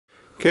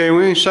Okay,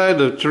 we're inside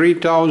the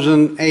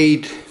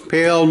 3008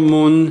 Pale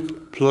Moon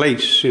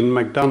Place in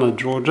McDonough,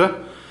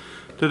 Georgia.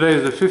 Today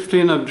is the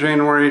 15th of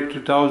January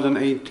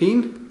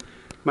 2018.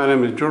 My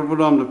name is George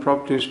Buddha. I'm the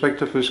property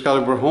inspector for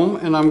Excalibur Home,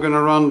 and I'm going to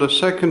run the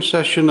second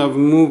session of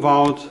move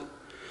out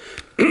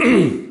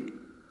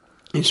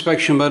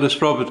inspection by this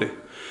property.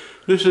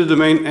 This is the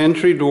main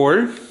entry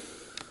door.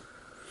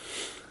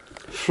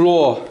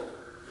 Floor,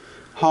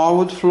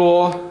 hardwood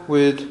floor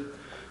with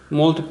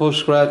multiple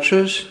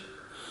scratches,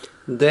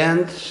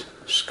 dents,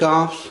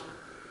 scuffs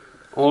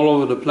all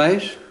over the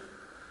place.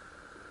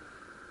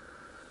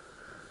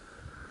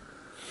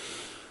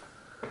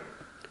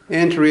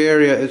 Entry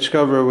area is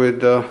covered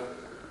with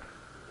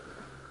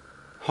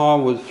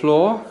hardwood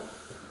floor,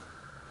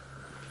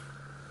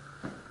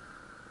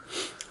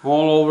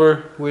 all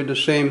over with the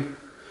same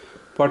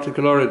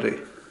particularity.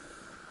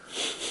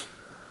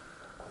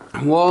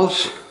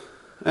 Walls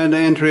and the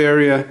entry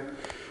area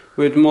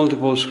with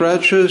multiple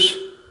scratches,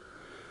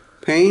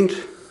 paint,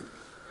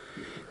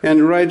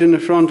 and right in the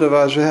front of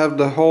us we have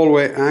the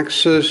hallway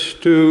access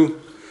to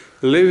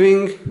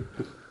living.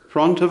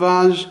 Front of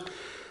us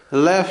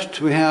left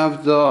we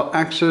have the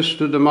access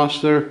to the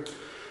master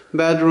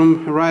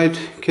bedroom, right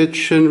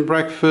kitchen,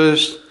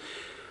 breakfast,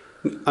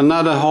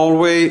 another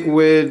hallway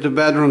with the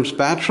bathrooms,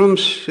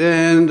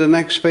 and the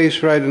next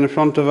space right in the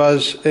front of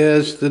us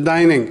is the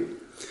dining.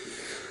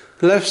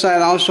 Left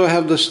side also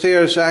have the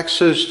stairs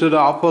access to the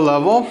upper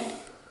level,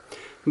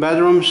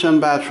 bedrooms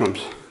and bathrooms.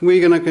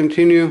 We're gonna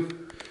continue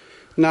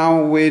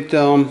now with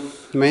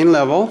main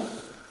level.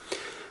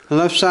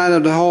 Left side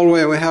of the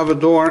hallway we have a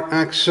door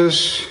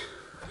access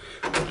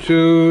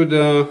to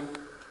the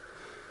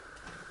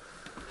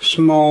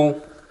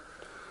small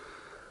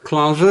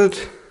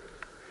closet,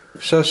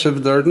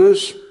 excessive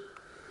dirtiness.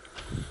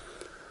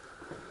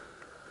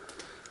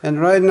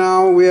 And right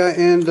now we are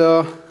in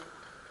the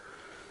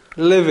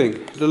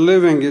living. The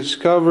living is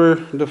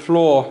covered the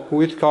floor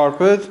with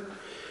carpet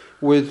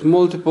with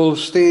multiple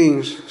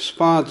stains,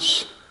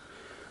 spots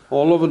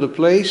all over the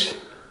place.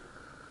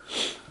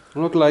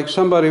 Look like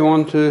somebody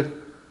want to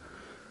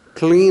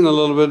clean a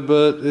little bit,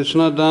 but it's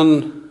not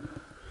done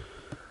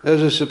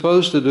as it's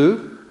supposed to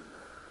do,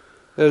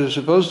 as it's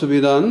supposed to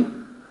be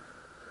done.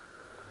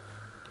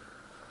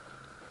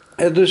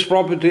 At this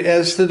property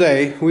as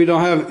today, we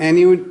don't have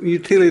any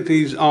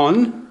utilities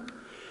on.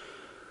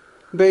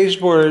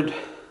 Baseboard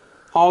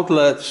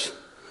outlets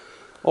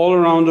all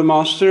around the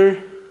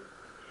master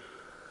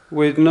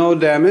with no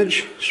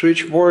damage.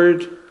 Switch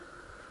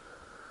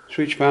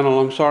panel,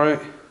 I'm sorry,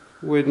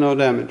 with no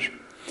damage.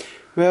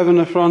 We have in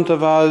the front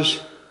of us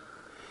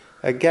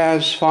a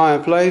gas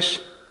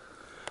fireplace.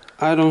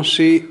 I don't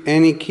see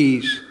any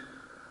keys.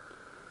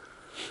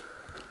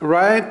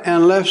 Right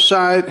and left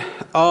side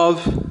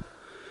of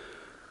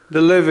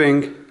the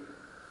living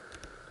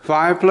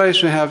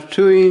fireplace we have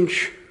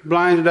 2-inch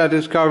blinds that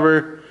is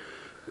covered,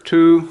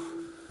 2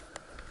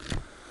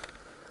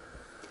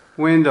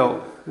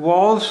 window.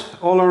 Walls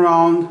all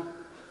around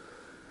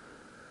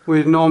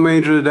with no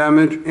major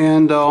damage,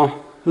 and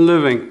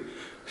living.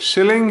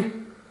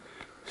 Ceiling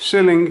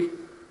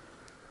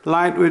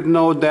light with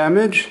no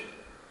damage,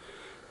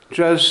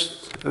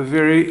 just a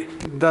very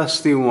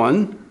dusty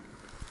one.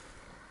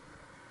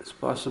 It's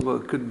possible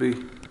it could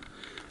be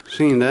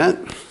seen that.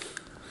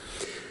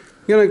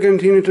 Gonna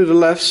continue to the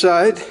left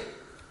side.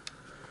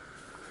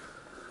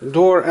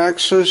 Door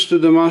access to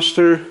the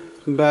master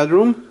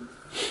bedroom.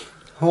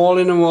 Hole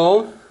in the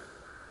wall.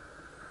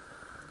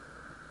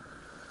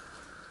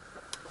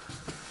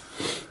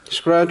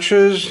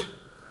 Scratches,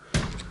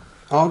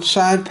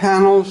 outside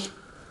panels,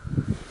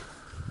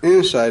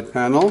 inside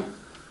panel,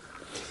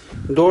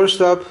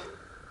 doorstep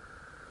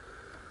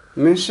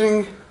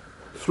missing,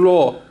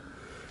 floor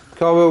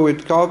covered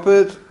with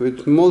carpet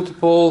with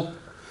multiple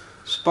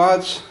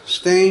spots,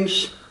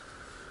 stains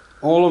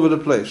all over the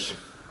place.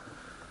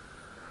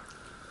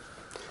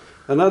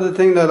 Another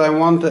thing that I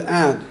want to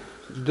add,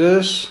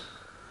 this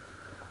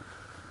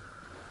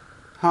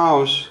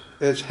house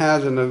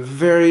has a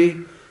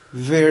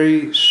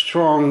very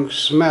strong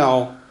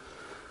smell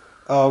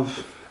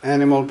of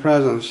animal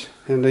presence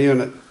in the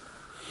unit.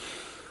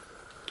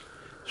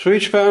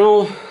 Switch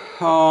panel,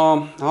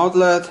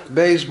 outlet,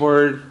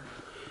 baseboard,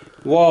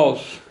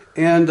 walls,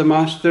 and the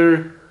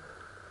master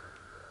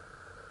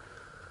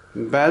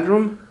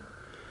bedroom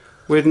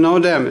with no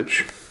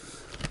damage.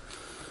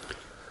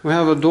 We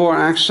have a door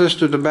access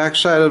to the back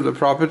side of the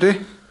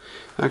property.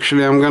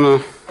 Actually, I'm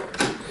gonna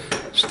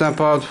step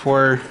out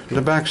for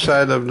the back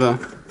side of the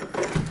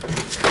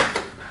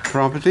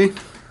property.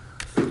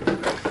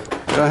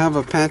 I have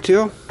a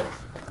patio,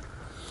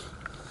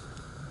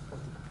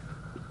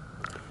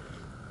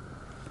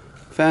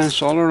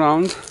 fence all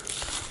around,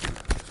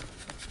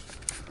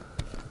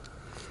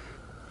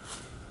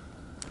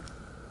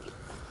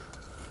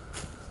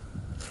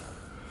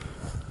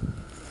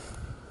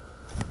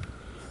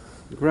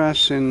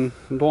 grass in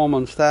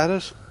dormant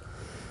status,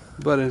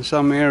 but in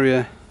some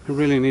area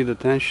really need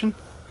attention.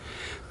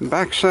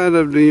 Back side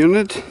of the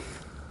unit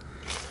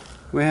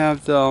we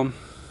have the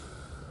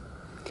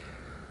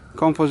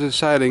composite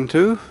siding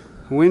too.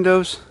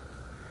 Windows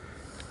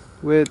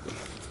with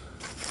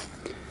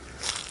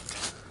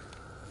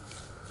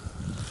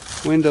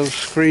window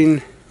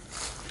screen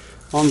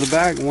on the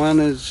back. One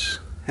has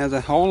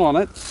a hole on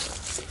it.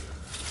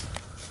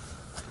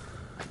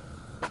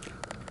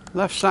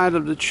 Left side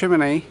of the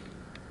chimney,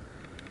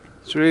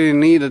 it's really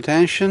need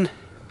attention.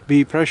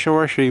 Be pressure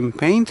washing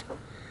paint.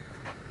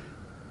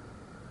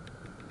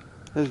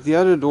 There's the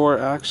other door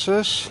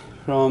access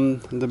from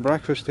the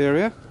breakfast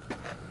area.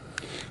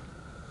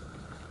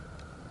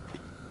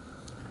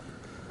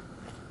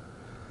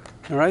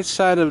 The right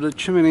side of the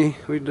chimney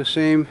with the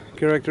same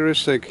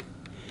characteristic.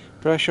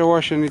 Pressure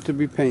washer need to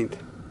be painted.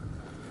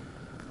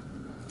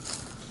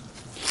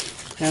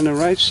 And the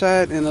right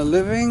side in the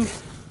living,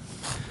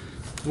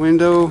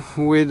 window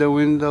with a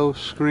window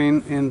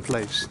screen in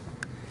place.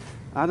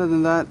 Other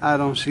than that, I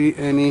don't see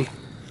any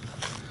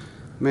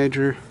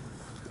major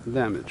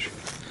damage.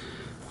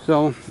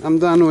 So I'm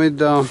done with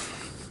the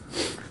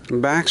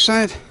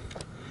backside.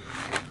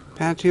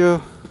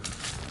 Patio,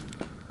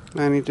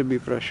 I need to be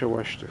pressure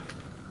washed too.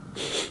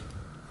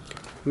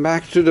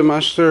 Back to the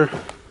master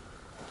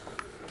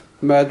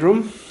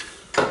bedroom.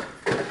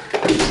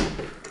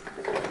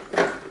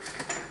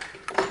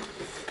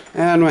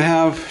 And we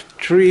have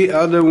 3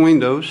 other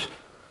windows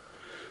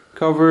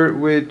covered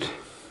with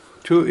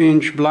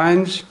 2-inch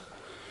blinds.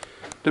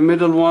 The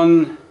middle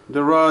one,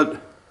 the rod,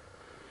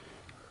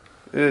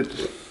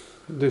 it's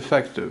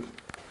defective.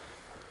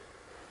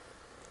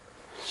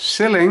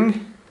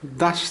 Ceiling,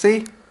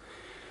 dusty.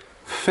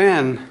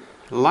 Fan,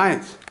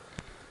 light,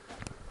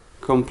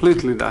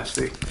 completely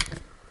dusty.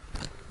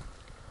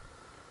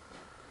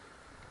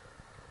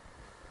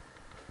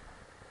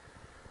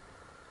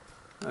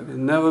 It had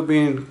never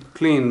been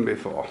cleaned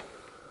before.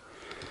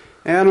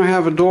 And we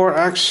have a door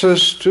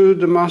access to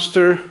the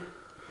master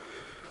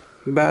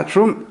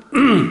bathroom.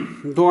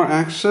 Door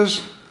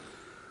access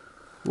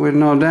with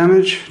no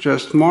damage,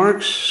 just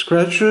marks,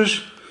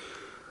 scratches.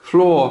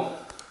 Floor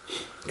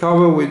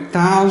covered with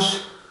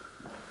tiles.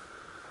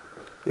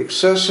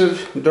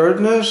 Excessive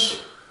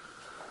dirtiness.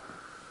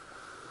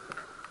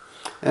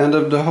 End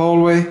of the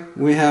hallway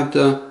we have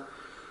the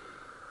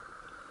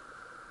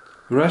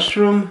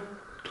restroom,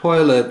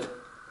 toilet.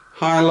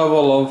 High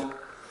level of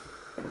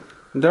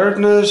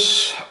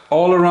dirtiness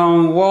all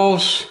around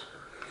walls.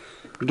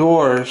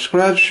 Door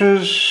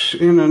scratches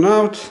in and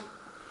out.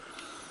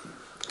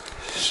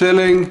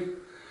 Ceiling,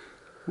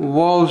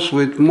 walls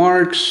with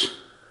marks,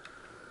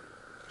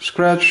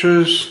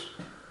 scratches.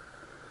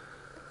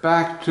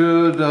 Back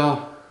to the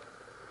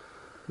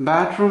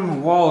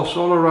bathroom, walls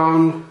all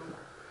around,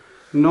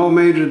 no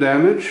major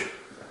damage.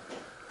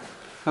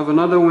 Have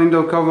another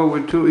window covered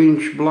with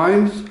 2-inch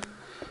blinds.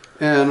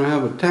 And we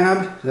have a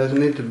tab, doesn't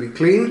need to be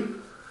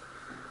cleaned.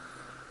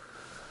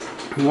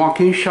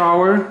 Walk-in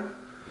shower,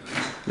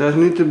 doesn't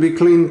need to be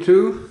cleaned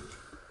too.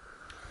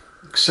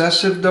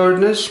 Excessive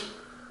dirtiness.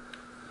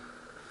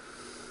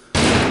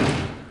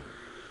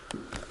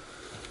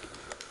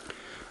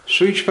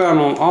 Switch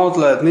panel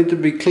outlet need to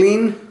be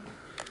cleaned.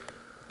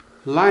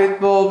 Light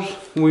bulbs,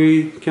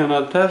 we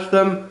cannot test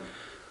them.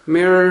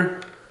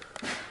 Mirror,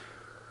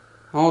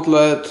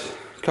 outlet,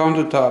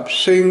 countertop,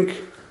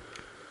 sink.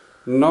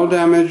 No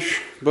damage,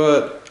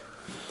 but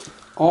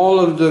all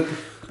of the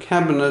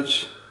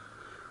cabinets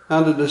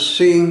under the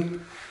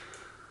sink,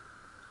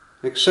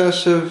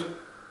 excessive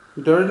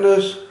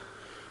dirtiness,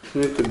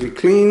 need to be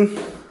cleaned.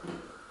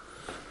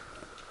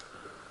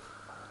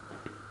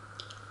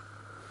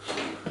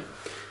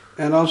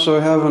 And also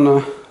having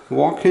a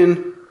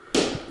walk-in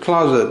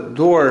closet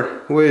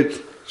door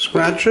with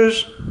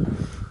scratches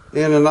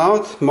in and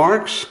out,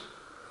 marks.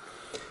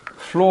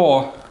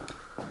 Floor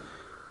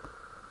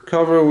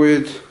covered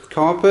with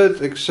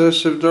carpet,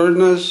 excessive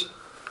dirtiness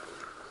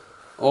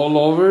all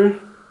over.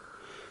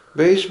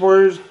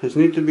 Baseboard has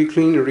need to be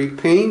cleaned,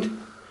 repaint.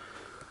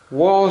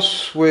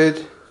 Walls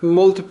with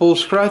multiple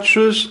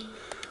scratches,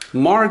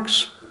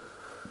 marks.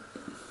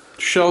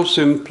 Shelves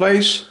in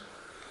place.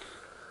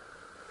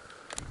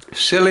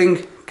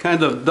 Ceiling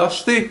kind of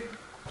dusty.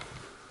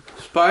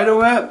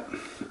 Spiderweb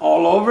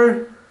all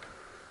over.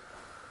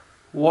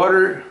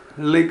 Water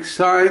leak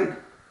sign.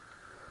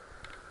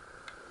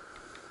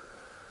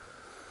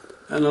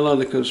 And a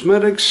lot of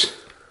cosmetics.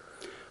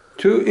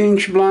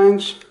 2-inch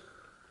blinds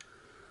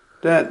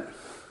that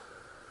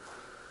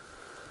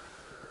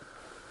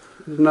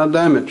is not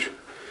damaged.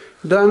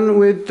 Done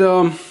with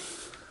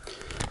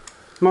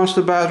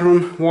master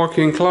bathroom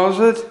walk-in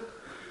closet.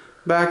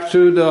 Back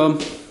to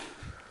the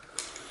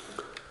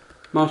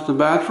master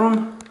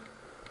bathroom.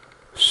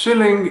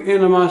 Ceiling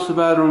in the master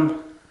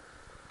bedroom,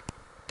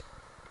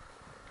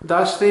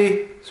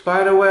 dusty,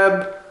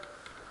 spiderweb.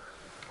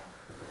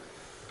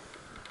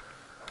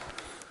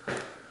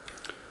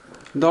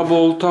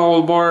 Double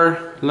towel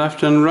bar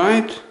left and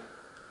right,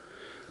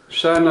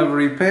 sign of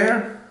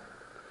repair,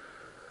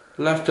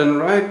 left and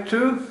right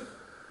too.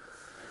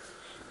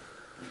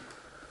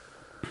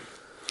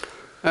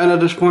 And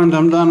at this point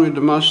I'm done with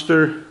the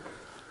master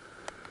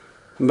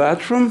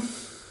bathroom.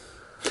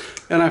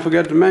 And I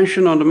forgot to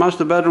mention, on the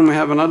master bedroom we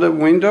have another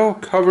window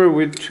covered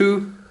with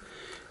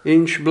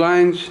 2-inch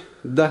blinds,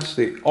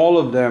 dusty. All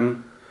of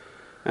them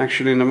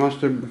actually in the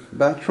master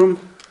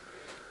bathroom.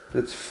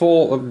 It's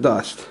full of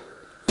dust.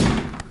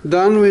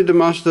 Done with the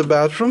master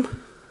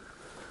bathroom.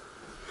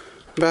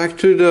 Back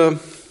to the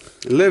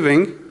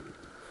living.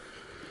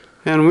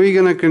 And we're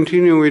gonna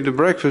continue with the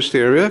breakfast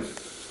area.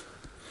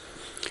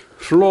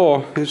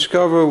 Floor is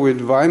covered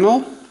with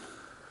vinyl.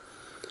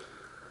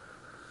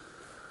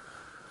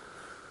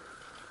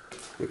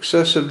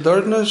 Excessive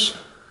dirtiness.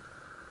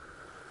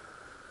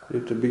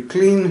 Need to be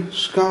clean.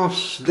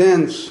 Scuffs,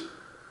 dents.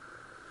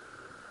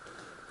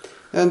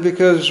 And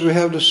because we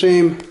have the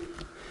same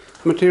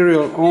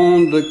material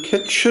on the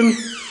kitchen,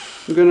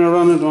 I'm gonna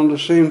run it on the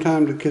same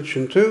time the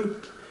kitchen too.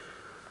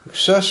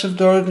 Excessive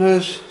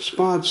dirtiness,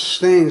 spots,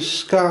 stains,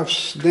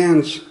 scuffs,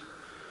 dents,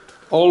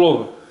 all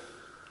over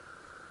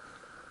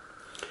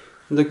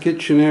the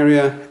kitchen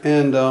area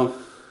and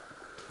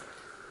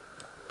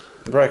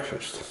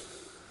breakfast.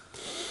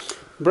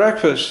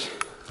 Breakfast,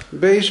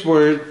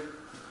 baseboard,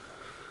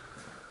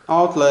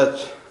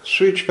 outlet,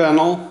 switch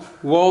panel,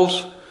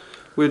 walls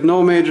with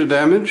no major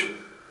damage,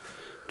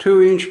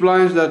 2-inch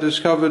blinds that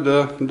discover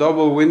the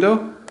double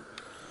window,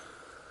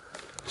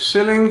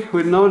 ceiling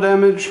with no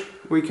damage.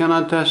 We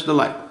cannot test the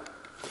light.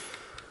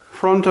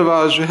 Front of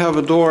us we have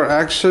a door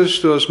access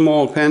to a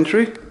small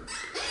pantry.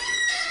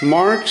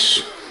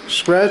 Marks,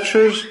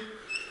 scratches,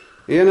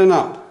 in and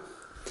out.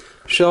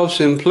 Shelves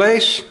in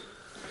place.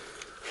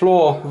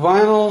 Floor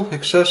vinyl,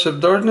 excessive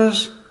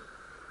dirtiness.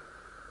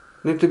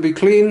 Need to be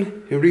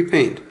clean,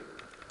 repaint.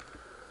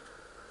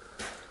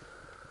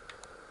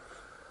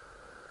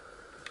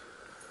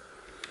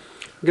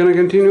 Gonna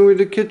continue with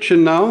the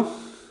kitchen now.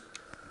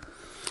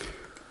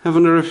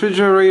 Having a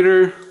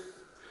refrigerator,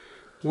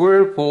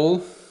 Whirlpool,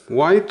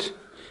 white,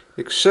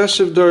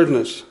 excessive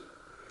dirtiness,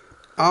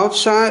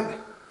 outside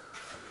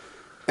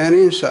and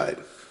inside.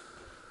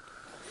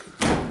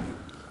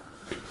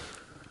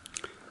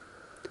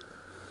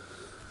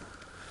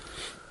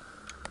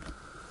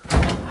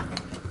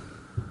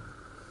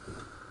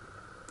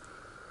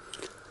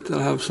 They'll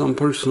have some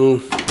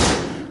personal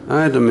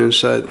item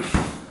inside.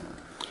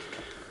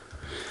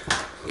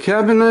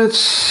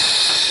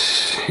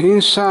 Cabinets,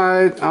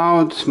 inside,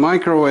 out,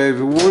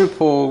 microwave,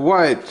 Whirlpool,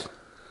 white.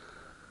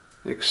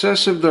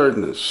 Excessive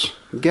dirtiness.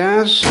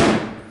 Gas,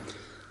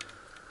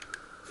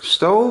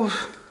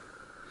 stove,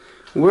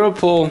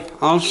 Whirlpool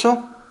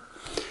also.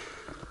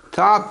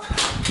 Top,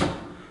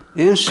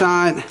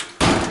 inside,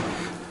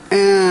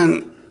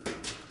 and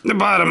the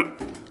bottom.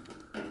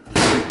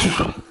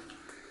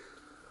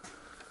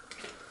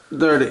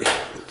 Dirty.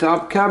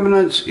 Top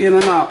cabinets in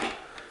and out.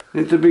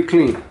 Need to be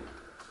clean.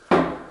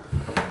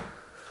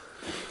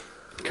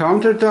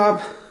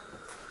 Countertop,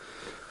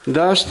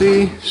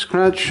 dusty,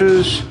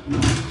 scratches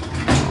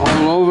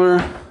all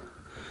over.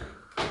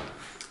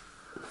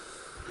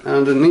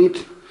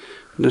 Underneath,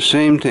 the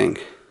same thing.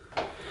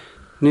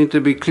 Need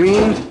to be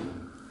cleaned.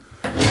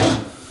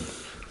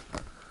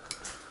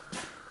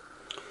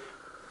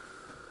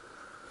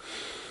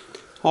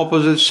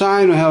 Opposite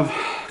side we have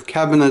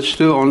cabinets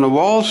too on the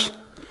walls.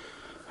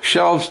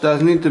 Shelves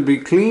that need to be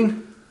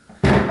clean.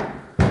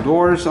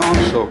 Doors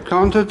also.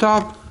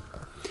 Countertop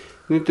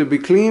need to be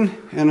clean,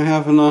 and we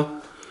have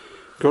a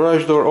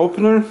garage door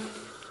opener.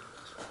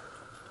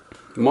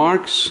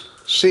 Marks,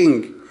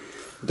 sink,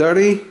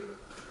 dirty.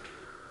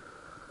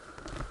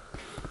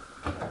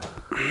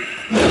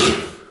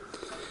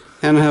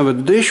 And I have a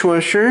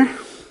dishwasher,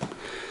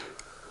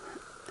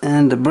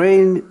 and the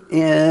brand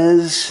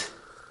is,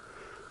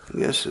 I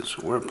guess it's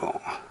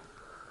Whirlpool.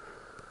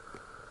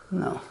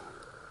 No.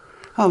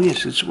 Oh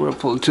yes, it's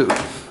Whirlpool too.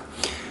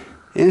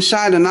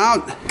 Inside and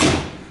out,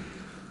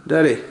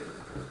 dirty.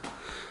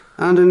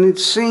 Underneath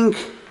sink,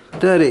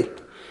 dirty.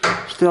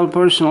 Still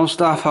personal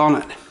stuff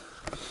on it.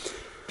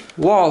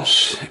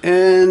 Walls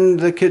in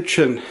the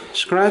kitchen,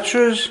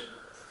 scratches.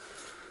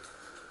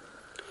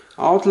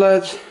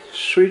 Outlet,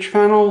 switch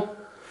panel,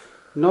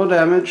 no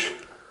damage.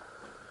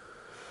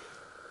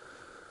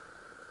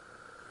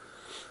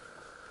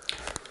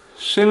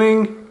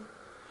 Ceiling,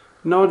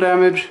 no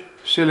damage.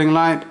 Ceiling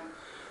light,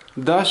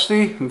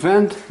 dusty.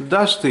 Vent,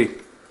 dusty.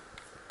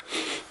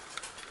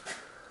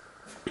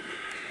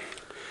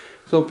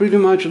 So pretty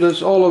much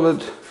that's all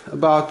of it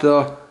about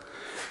the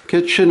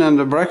kitchen and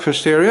the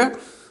breakfast area.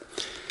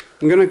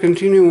 I'm going to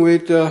continue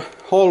with the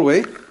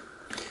hallway.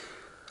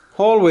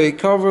 Hallway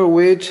covered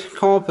with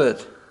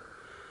carpet.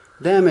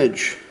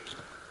 Damage.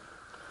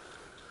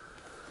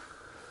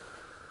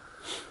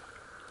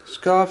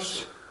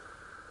 Scuffs.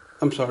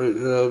 I'm sorry.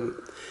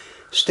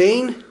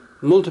 Stain.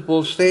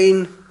 Multiple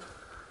stain.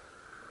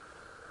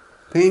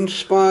 Paint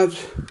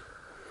spots.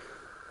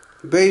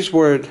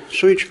 Baseboard.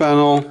 Switch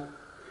panel.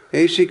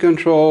 AC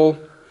control.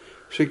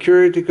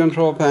 Security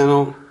control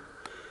panel.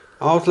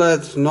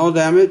 Outlets. No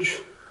damage.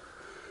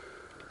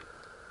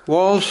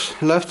 Walls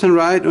left and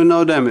right with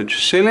no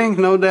damage. Ceiling,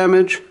 no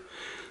damage.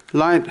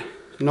 Light,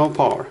 no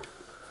power.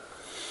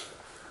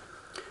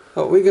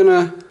 So we're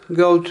gonna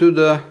go to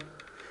the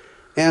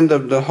end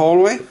of the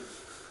hallway,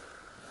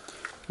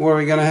 where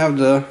we're gonna have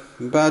the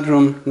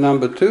bedroom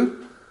number 2.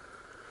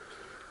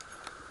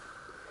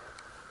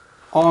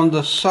 On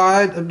the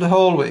side of the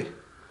hallway,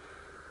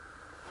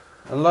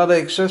 a lot of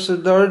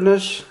excessive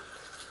dirtiness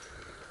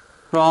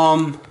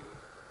from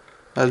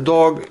a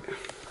dog.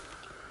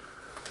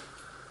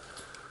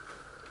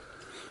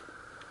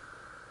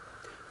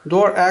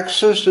 Door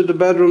access to the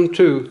bedroom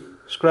 2.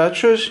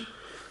 Scratches,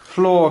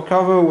 floor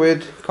covered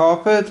with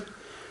carpet,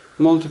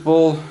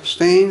 multiple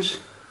stains,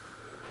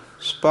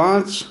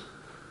 spots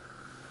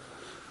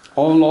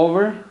all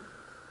over.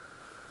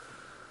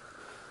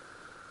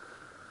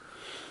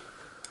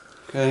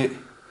 Okay,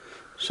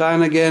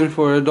 sign again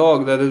for a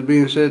dog that has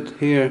been sit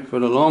here for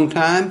a long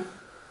time.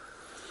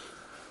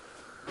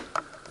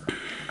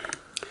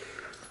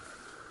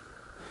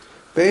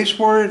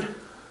 Baseboard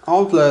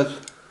outlet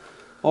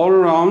all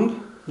around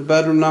the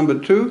bedroom number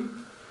 2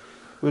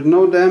 with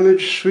no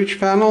damage. Switch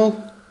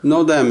panel,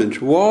 no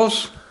damage.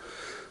 Walls,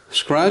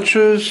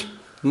 scratches,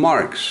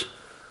 marks.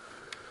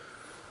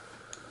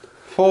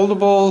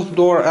 Foldable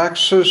door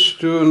access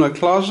to a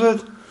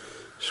closet,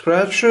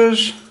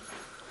 scratches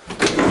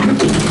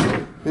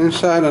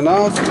inside and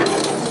out.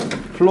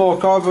 Floor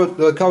covered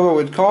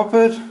with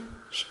carpet,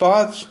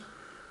 spots.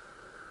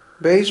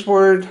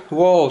 Baseboard,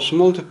 walls,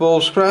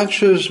 multiple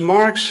scratches,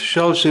 marks,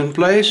 shelves in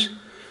place,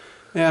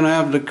 and I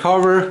have the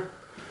cover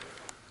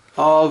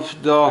of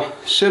the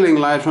ceiling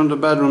light from the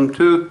bedroom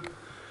 2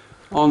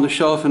 on the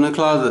shelf in the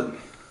closet.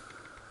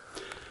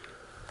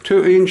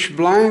 2-inch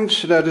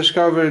blinds that is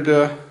covered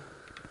the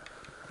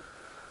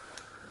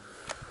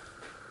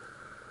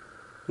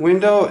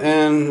window,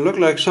 and look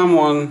like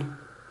someone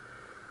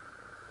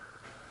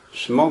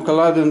smoked a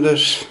lot in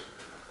this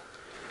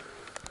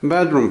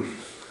bedroom.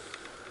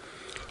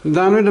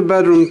 Down with the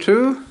bedroom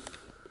 2,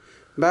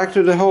 back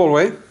to the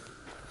hallway,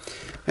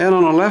 and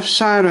on the left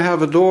side we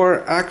have a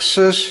door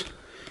access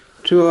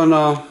to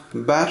a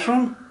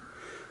bathroom.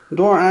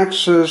 Door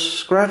access,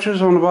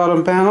 scratches on the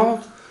bottom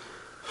panel,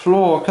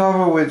 floor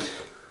covered with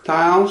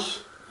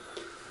tiles,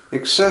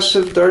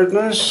 excessive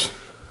dirtiness.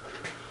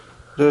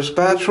 This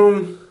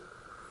bathroom,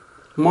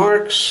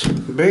 marks,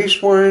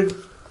 baseboard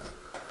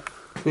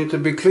need to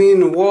be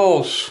cleaned,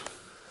 walls,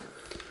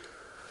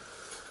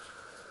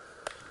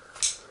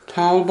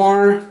 towel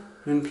bar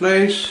in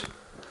place,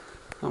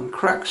 some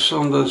cracks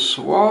on this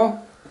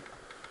wall,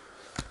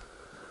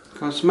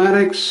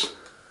 cosmetics,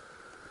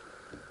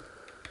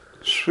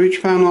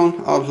 switch panel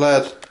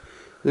outlet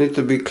need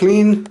to be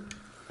cleaned,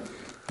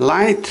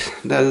 light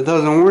that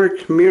doesn't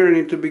work, mirror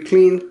need to be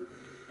cleaned,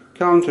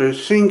 counter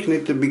sink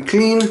need to be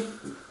cleaned,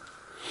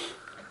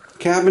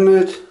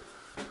 cabinet,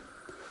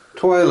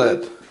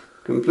 toilet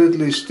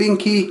completely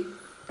stinky,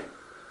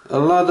 a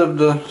lot of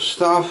the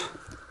stuff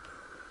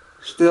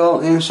still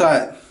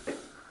inside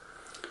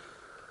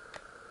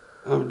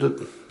of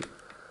the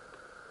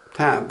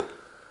tab.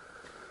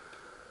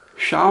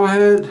 Shower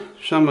head,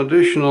 some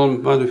additional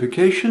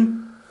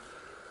modification.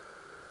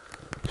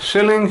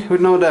 Ceiling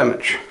with no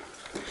damage.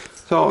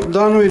 So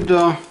done with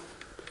the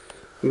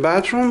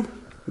bathroom,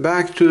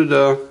 back to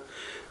the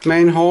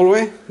main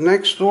hallway.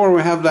 Next door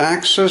we have the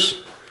access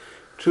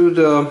to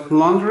the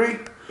laundry.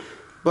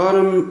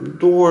 Bottom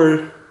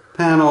door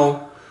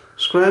panel,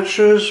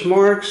 scratches,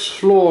 marks,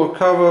 floor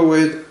covered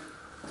with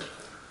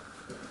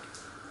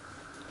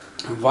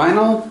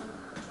vinyl,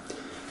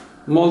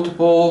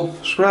 multiple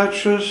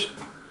scratches,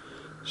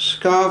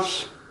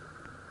 scuffs,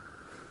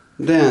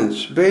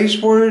 dents.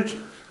 Baseboard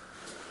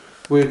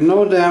with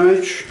no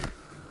damage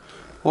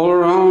all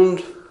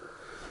around,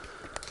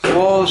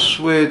 walls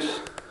with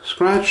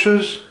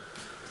scratches,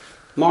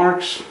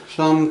 marks,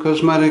 some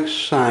cosmetics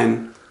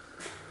sign.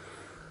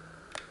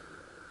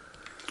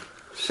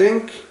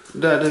 Sink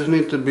that does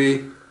need to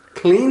be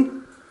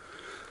clean.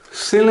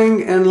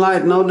 Ceiling and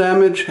light no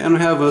damage, and we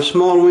have a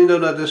small window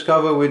that is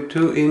covered with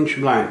 2-inch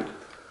blind.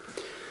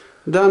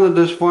 Done at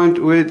this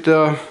point with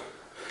the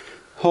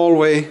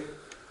hallway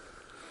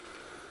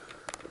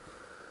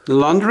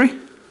laundry.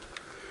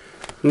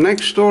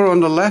 Next door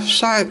on the left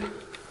side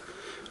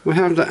we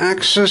have the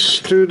access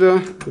to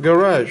the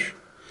garage.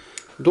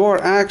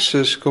 Door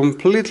access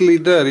completely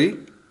dirty,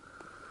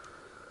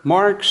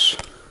 marks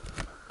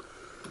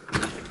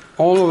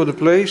all over the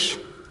place,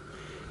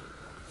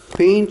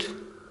 paint,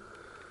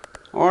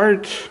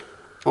 art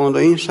on the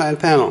inside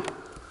panel,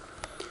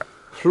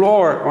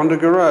 floor on the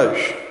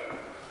garage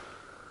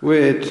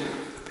with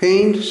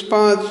paint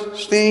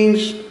spots,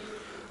 stains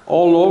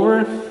all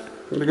over.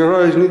 The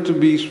garage needs to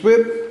be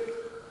swept.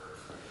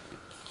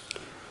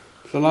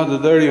 There's a lot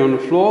of dirty on the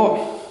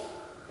floor.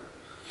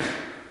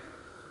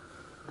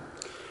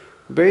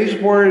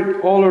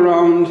 Baseboard all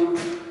around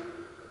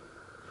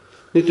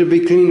need to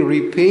be clean,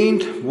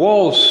 repaint.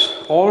 Walls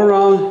all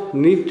around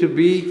need to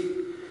be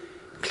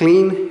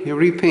clean,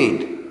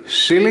 repaint.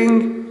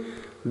 Ceiling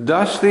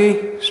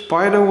dusty,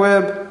 spider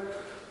web.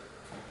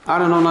 I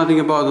don't know nothing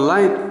about the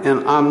light,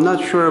 and I'm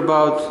not sure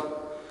about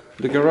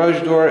the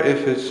garage door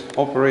if it's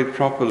operate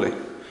properly.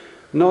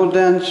 No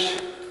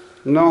dents,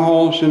 no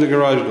holes in the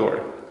garage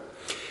door.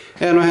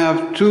 And we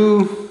have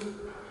two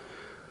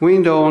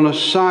windows on the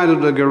side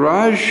of the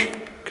garage,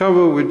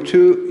 covered with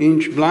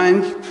 2-inch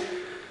blinds.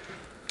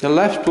 The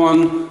left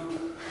one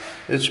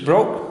is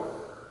broke,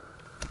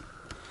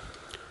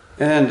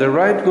 and the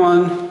right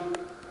one,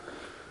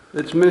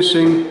 it's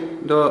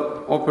missing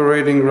the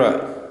operating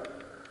rod.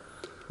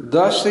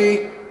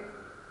 Dusty,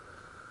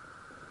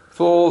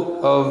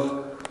 full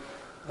of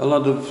a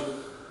lot of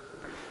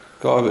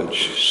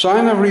garbage.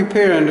 Sign of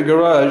repair in the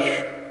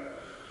garage.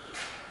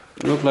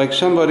 Look like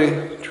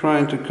somebody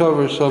trying to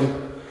cover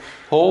some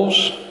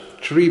holes,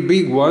 3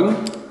 big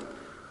ones.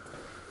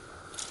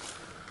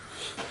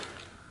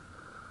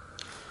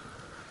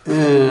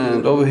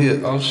 And over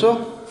here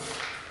also.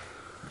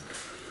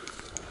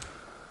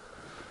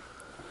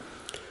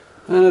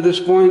 And at this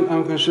point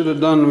I'm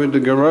considered done with the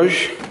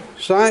garage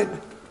side.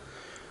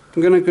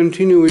 I'm going to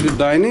continue with the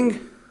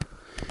dining.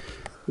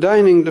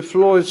 Dining, the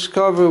floor is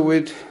covered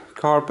with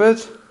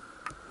carpet.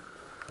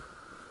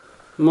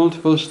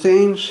 Multiple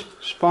stains,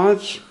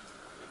 spots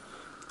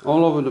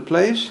all over the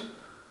place.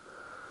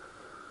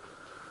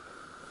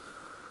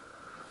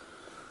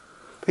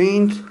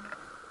 Paint.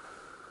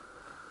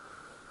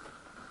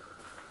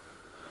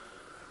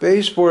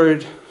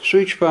 Baseboard,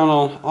 switch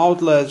panel,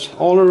 outlets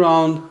all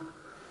around.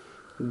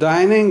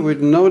 Dining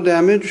with no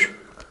damage.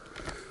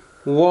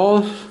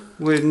 Walls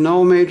with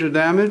no major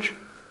damage.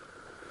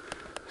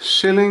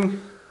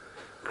 Ceiling,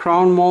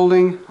 crown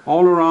molding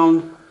all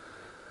around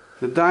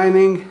the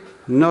dining,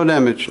 no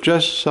damage,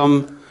 just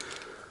some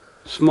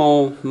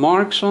small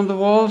marks on the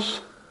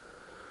walls.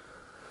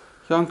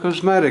 Some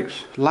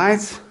cosmetics.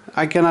 Light,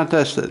 I cannot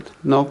test it,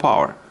 no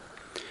power.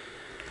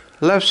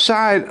 Left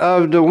side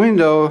of the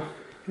window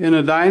in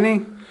the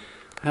dining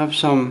have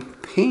some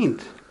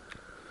paint,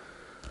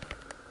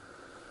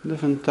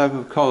 different type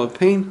of color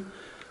paint.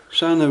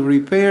 Sign of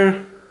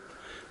repair.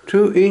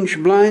 2-inch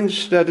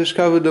blinds that is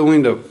covered the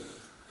window.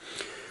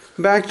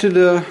 Back to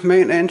the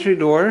main entry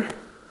door,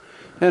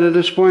 and at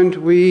this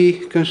point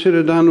we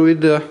consider done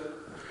with the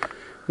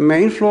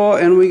main floor,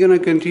 and we're going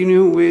to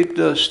continue with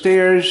the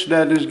stairs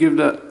that is give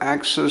the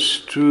access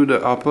to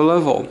the upper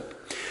level.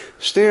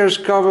 Stairs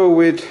covered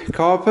with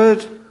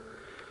carpet,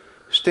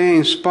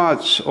 stain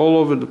spots all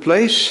over the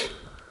place.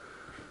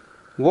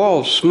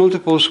 Walls,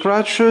 multiple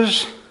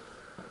scratches.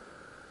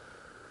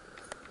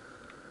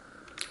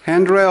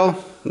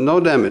 Handrail, no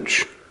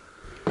damage.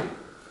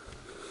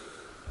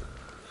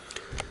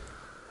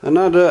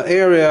 Another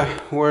area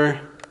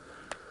where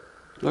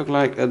look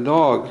like a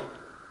dog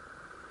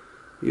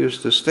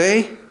used to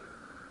stay.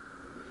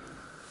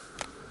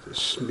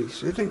 Just be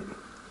sitting.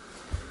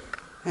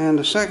 And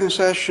the second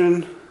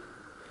section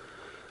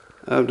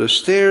of the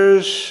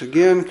stairs,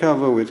 again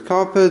covered with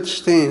carpet,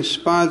 stain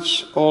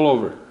spots all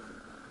over.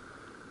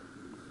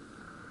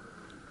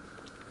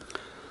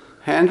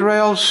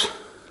 Handrails,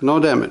 no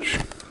damage.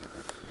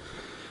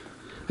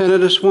 And at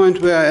this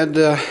point we are at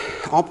the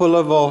upper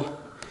level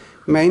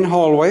main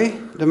hallway.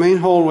 The main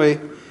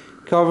hallway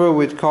covered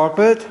with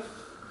carpet,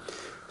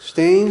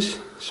 stains,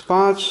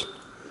 spots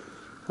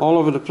all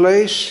over the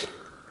place.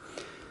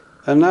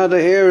 Another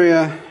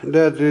area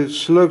that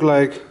it's look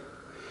like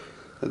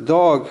a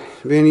dog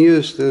being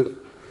used to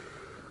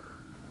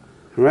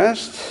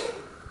rest.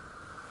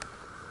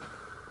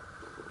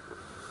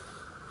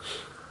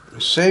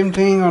 Same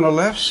thing on the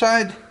left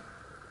side.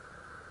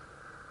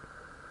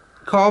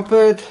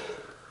 Carpet.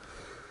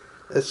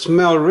 It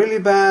smells really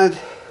bad.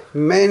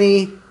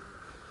 Many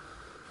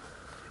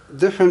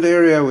different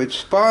area with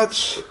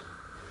spots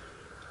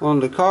on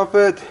the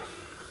carpet.